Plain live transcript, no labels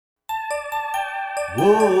Whoa,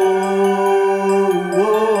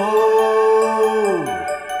 whoa,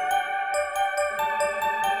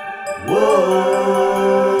 whoa, whoa,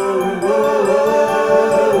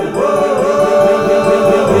 whoa.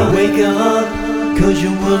 Wake up, 'cause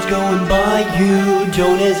your world's going by you.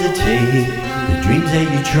 Don't hesitate. The dreams that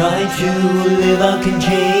you try to live out can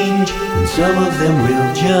change, and some of them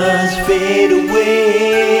will just fade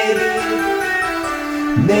away.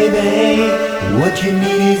 Maybe what you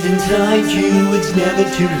need is inside you. It's never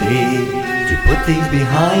too late to put things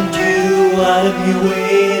behind you, out of your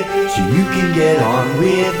way, so you can get on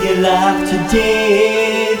with your life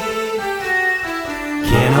today.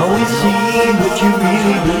 Can't always see what you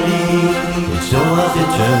really believe. It's so hard to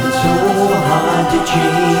turn, so hard to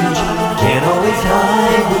change. Can't always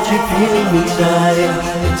hide what you're feeling inside.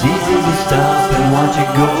 It's easy to stop and watch it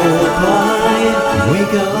go by.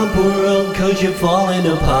 Wake up world, 'cause you're falling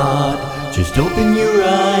apart. Just open your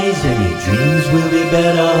eyes and your dreams will be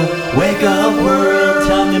better. Wake up world,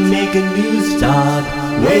 time to make a new start.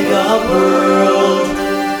 Wake up world,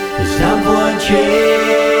 it's time for a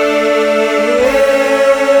change.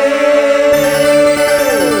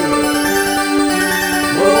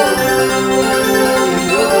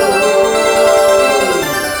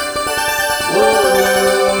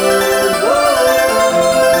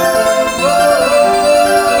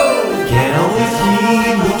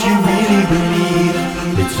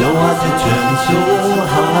 It's so hard to turn, so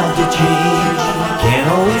hard to change. Can't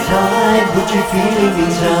always hide what you're feeling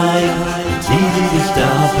inside. It's easy to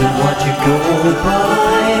stop and watch it go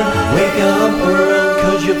by. Wake up world,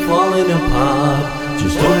 'cause you're falling apart.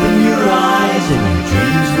 Just open your eyes and your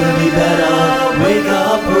dreams will be better. Wake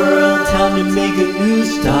up world, time to make a new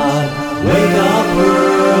start. Wake up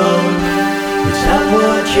world, it's time for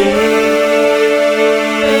a change.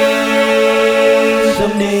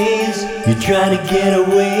 Some days you try to get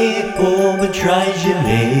away, oh, but try as you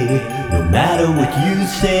may. No matter what you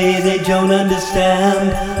say, they don't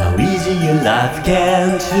understand how easy your life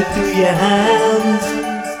can slip through your hands.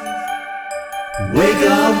 Wake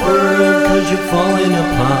up world, 'cause you're falling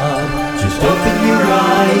apart. Just open your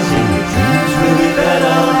eyes and your dreams will be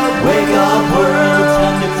better. Wake up world,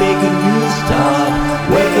 time to make a new start.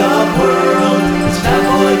 Wake up world, it's time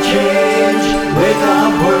for a change. Wake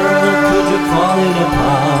up world, 'cause you're falling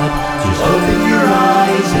apart. Just open your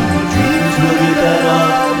eyes and your dreams will be better.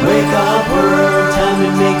 Wake up world, time to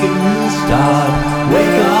make a new start.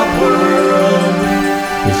 Wake up world,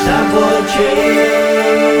 it's time for a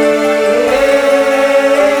change.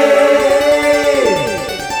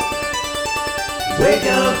 Wake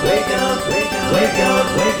up, wake up, wake up, wake up,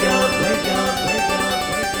 wake up, wake up, wake up, wake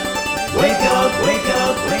up, wake up, wake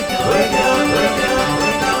up, wake up, wake up, wake up.